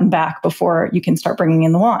front and back before you can start bringing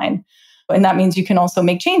in the wine. And that means you can also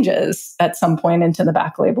make changes at some point into the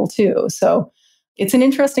back label too. So it's an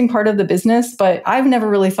interesting part of the business, but I've never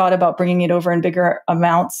really thought about bringing it over in bigger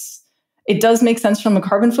amounts. It does make sense from a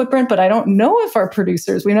carbon footprint, but I don't know if our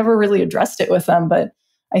producers, we never really addressed it with them, but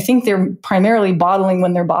I think they're primarily bottling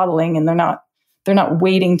when they're bottling and they're not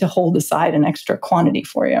waiting to hold aside an extra quantity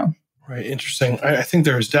for you. Right. Interesting. I think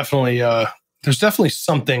there's definitely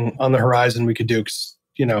something on the horizon we could do because,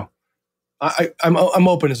 I'm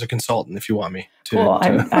open as a consultant if you want me to. Well, I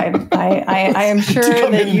am sure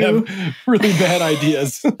that you have really bad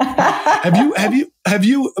ideas. have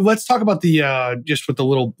you, let's talk about the, just with the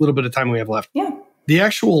little bit of time we have left. Yeah. The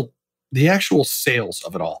actual sales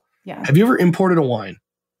of it all. Yeah. Have you ever imported a wine?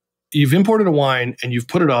 You've imported a wine and you've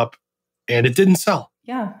put it up and it didn't sell.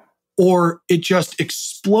 Yeah. Or it just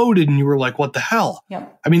exploded and you were like, what the hell?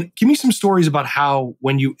 Yep. I mean, give me some stories about how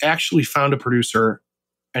when you actually found a producer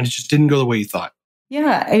and it just didn't go the way you thought.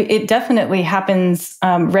 Yeah, it definitely happens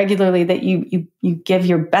regularly that you give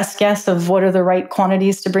your best guess of what are the right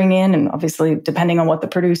quantities to bring in. And obviously, depending on what the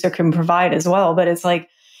producer can provide as well. But it's like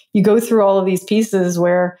you go through all of these pieces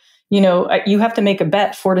where you have to make a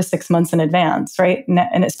bet 4 to 6 months in advance, right?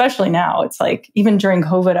 And especially now, it's like, even during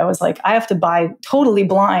COVID, I was like, I have to buy totally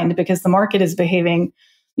blind because the market is behaving,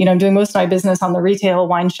 I'm doing most of my business on the retail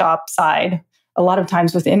wine shop side, a lot of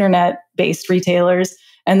times with internet-based retailers.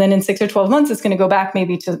 And then in 6 or 12 months, it's going to go back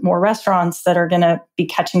maybe to more restaurants that are going to be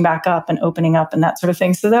catching back up and opening up and that sort of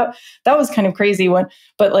thing. So that was kind of crazy one.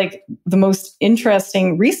 But like the most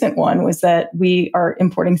interesting recent one was that we are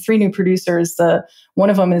importing 3 new producers.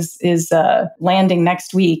 One of them is landing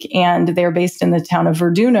next week, and they're based in the town of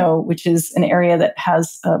Verduno, which is an area that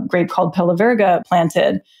has a grape called Pella Verga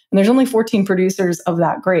planted. And there's only 14 producers of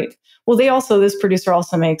that grape. Well, this producer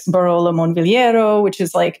also makes Barolo Monvilliero, which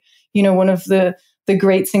is like, one of the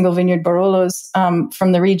great single vineyard Barolos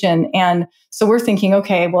from the region. And so we're thinking,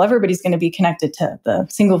 okay, well, everybody's going to be connected to the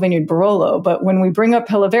single vineyard Barolo. But when we bring up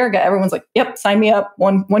Pella Verga, everyone's like, yep, sign me up.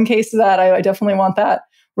 One case of that. I definitely want that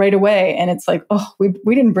right away. And it's like, oh,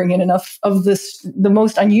 we didn't bring in enough of this. The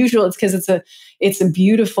most unusual, it's because it's a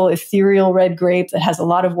beautiful ethereal red grape that has a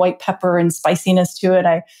lot of white pepper and spiciness to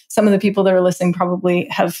it. Some of the people that are listening probably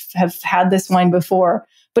have had this wine before.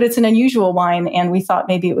 But it's an unusual wine, and we thought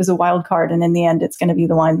maybe it was a wild card, and in the end, it's going to be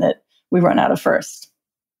the wine that we run out of first.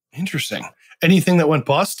 Interesting. Anything that went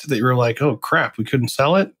bust that you were like, oh, crap, we couldn't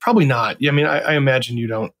sell it? Probably not. I mean, I imagine you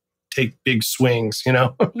don't take big swings,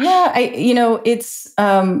 Yeah, it's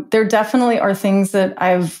there definitely are things that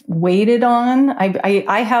I've waited on.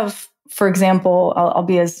 I have, for example, I'll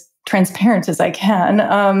be as transparent as I can.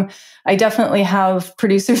 I definitely have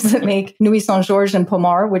producers that make Nuits Saint-Georges and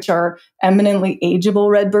Pommard, which are eminently ageable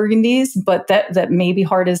red Burgundies, but that may be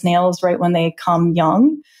hard as nails right when they come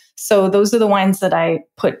young. So those are the wines that I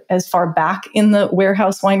put as far back in the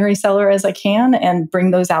warehouse winery cellar as I can and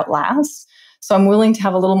bring those out last. So I'm willing to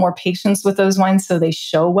have a little more patience with those wines so they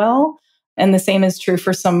show well. And the same is true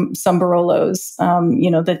for some Barolos,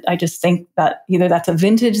 that I just think that either that's a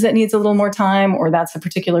vintage that needs a little more time, or that's a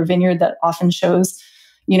particular vineyard that often shows,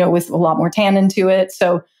 with a lot more tannin to it.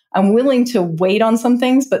 So I'm willing to wait on some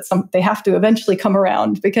things, but they have to eventually come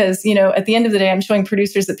around because, at the end of the day, I'm showing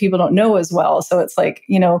producers that people don't know as well. So it's like,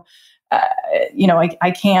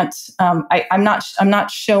 I can't, I'm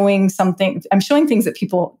not showing something, I'm showing things that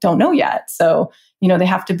people don't know yet. So, they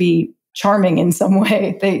have to be charming in some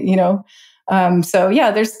way. There's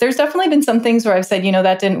definitely been some things where I've said,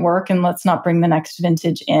 that didn't work and let's not bring the next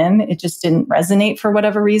vintage in. It just didn't resonate for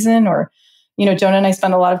whatever reason. Or, Jonah and I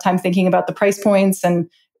spend a lot of time thinking about the price points and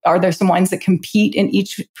are there some wines that compete in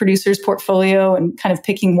each producer's portfolio and kind of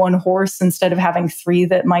picking one horse instead of having three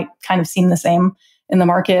that might kind of seem the same in the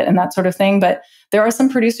market and that sort of thing. But there are some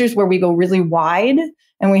producers where we go really wide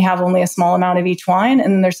and we have only a small amount of each wine.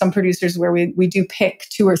 And then there's some producers where we do pick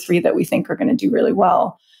two or three that we think are going to do really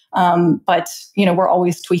well. But we're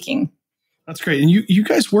always tweaking. That's great. And you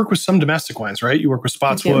guys work with some domestic wines, right? You work with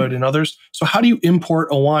Spotswood and others. So how do you import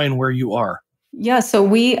a wine where you are? Yeah, so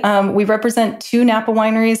we represent 2 Napa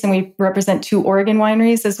wineries and we represent 2 Oregon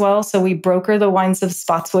wineries as well. So we broker the wines of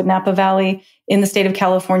Spotswood Napa Valley in the state of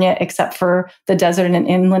California, except for the Desert and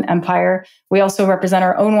Inland Empire. We also represent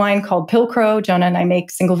our own wine called Pilcrow. Jonah and I make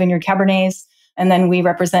single vineyard Cabernets. And then we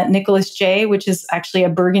represent Nicholas J, which is actually a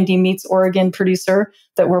Burgundy meets Oregon producer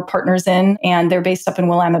that we're partners in. And they're based up in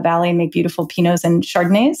Willamette Valley and make beautiful Pinots and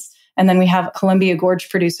Chardonnays. And then we have Columbia Gorge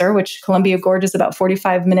producer, which Columbia Gorge is about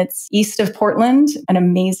 45 minutes east of Portland, an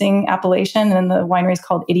amazing appellation. And then the winery is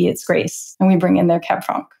called Idiot's Grace. And we bring in their Cab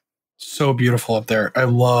Franc. So beautiful up there. I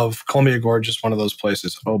love Columbia Gorge is one of those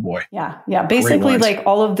places. Oh boy. Yeah. Basically, like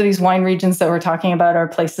all of these wine regions that we're talking about are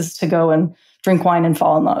places to go and drink wine and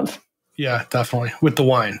fall in love. Yeah, definitely. With the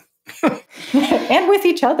wine. And with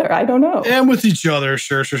each other. I don't know. And with each other.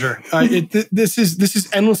 Sure. This is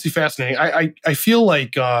endlessly fascinating. I feel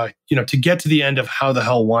like, to get to the end of how the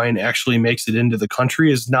hell wine actually makes it into the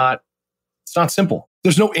country it's not simple.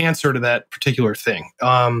 There's no answer to that particular thing.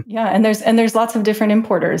 And there's lots of different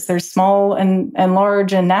importers. There's small and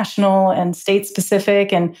large and national and state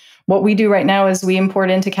specific. And what we do right now is we import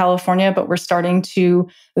into California, but we're starting to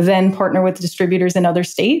then partner with distributors in other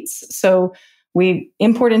states. So we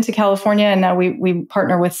import into California and now we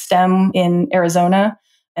partner with STEM in Arizona.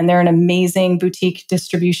 And they're an amazing boutique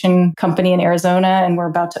distribution company in Arizona. And we're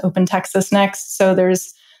about to open Texas next. So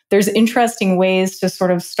there's interesting ways to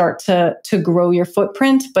sort of start to grow your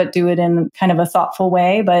footprint, but do it in kind of a thoughtful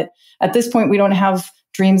way. But at this point, we don't have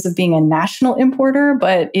dreams of being a national importer,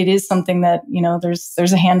 but it is something that,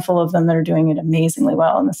 there's a handful of them that are doing it amazingly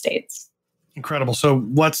well in the States. Incredible. So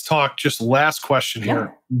let's talk just last question here.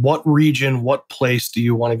 Yeah. What region, what place do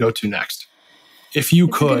you want to go to next? If you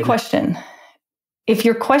could. A good question. If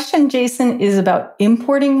your question, Jason, is about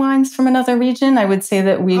importing wines from another region, I would say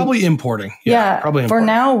that probably importing. Probably importing. For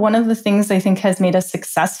now, one of the things I think has made us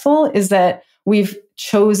successful is that we've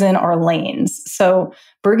chosen our lanes. So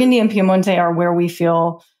Burgundy and Piemonte are where we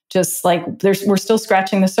feel just like we're still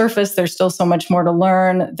scratching the surface. There's still so much more to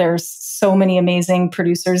learn. There's so many amazing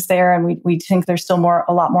producers there, and we think there's still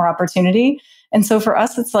a lot more opportunity. And so for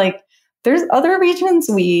us, it's like there's other regions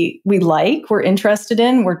we're interested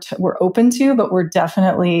in, we're open to, but we're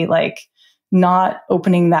definitely like not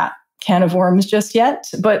opening that can of worms just yet.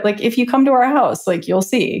 But like if you come to our house, like you'll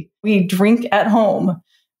see we drink at home.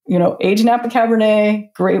 Aged Napa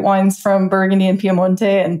Cabernet, great wines from Burgundy and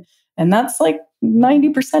Piemonte, and that's like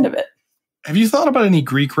 90% of it. Have you thought about any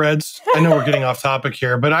Greek reds? I know we're getting off topic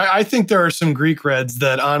here, but I think there are some Greek reds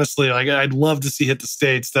that honestly, like I'd love to see hit the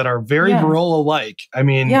States that are very Barolo-like. I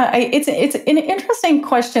mean, it's an interesting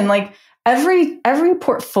question. Like every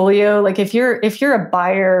portfolio, like if you're a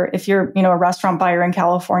buyer, if you're a restaurant buyer in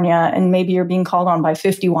California, and maybe you're being called on by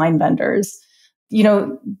 50 wine vendors,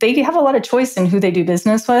 they have a lot of choice in who they do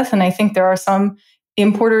business with, and I think there are some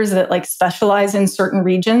importers that like specialize in certain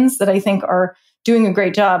regions that I think are doing a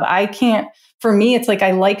great job. For me, it's like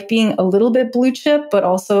I like being a little bit blue chip, but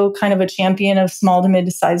also kind of a champion of small to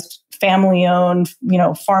mid-sized family-owned,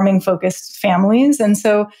 farming-focused families. And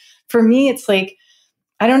so for me, it's like,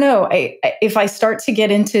 I don't know, if I start to get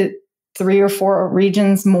into 3 or 4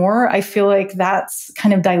 regions more, I feel like that's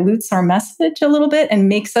kind of dilutes our message a little bit and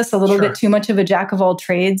makes us a little bit too much of a jack of all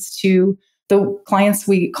trades to the clients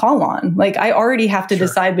we call on. Like I already have to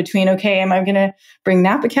decide between, okay, am I going to bring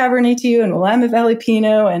Napa Cabernet to you and Willamette Valley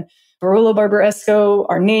Pinot and Barolo Barbaresco,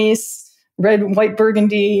 Arnase, red and white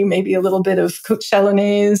Burgundy, maybe a little bit of Côte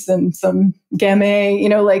Chalonnaise and some Gamay,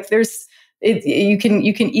 like you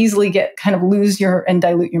can easily lose and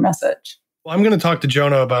dilute your message. Well, I'm going to talk to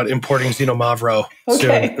Jonah about importing Zino Mavro soon,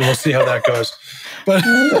 and we'll see how that goes. But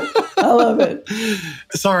I love it.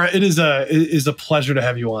 Sarah, it is a pleasure to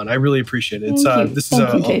have you on. I really appreciate it. This is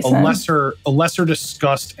a lesser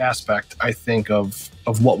discussed aspect, I think, of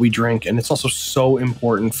what we drink, and it's also so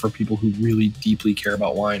important for people who really deeply care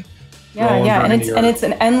about wine. Yeah, and it's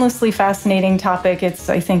an endlessly fascinating topic.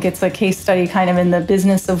 I think it's a case study kind of in the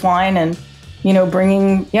business of wine, and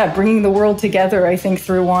bringing the world together, I think,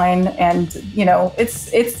 through wine. And,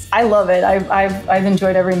 I love it. I've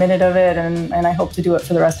enjoyed every minute of it, and I hope to do it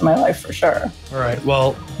for the rest of my life for sure. All right.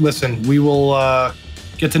 Well, listen, we will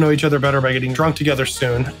get to know each other better by getting drunk together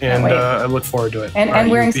soon. And I look forward to it.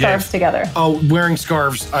 And wearing scarves together. Oh, wearing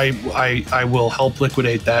scarves. I will help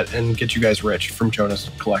liquidate that and get you guys rich from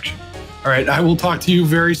Jonah's collection. All right. I will talk to you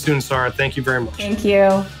very soon, Sarah. Thank you very much. Thank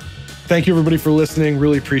you. Thank you, everybody, for listening.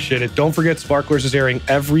 Really appreciate it. Don't forget, Sparklers is airing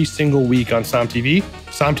every single week on SomTV.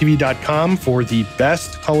 SomTV.com for the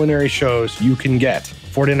best culinary shows you can get.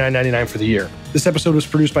 $49.99 for the year. This episode was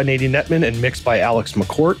produced by Nadine Netman and mixed by Alex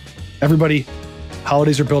McCourt. Everybody,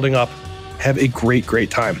 holidays are building up. Have a great,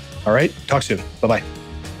 great time. All right? Talk soon. Bye-bye.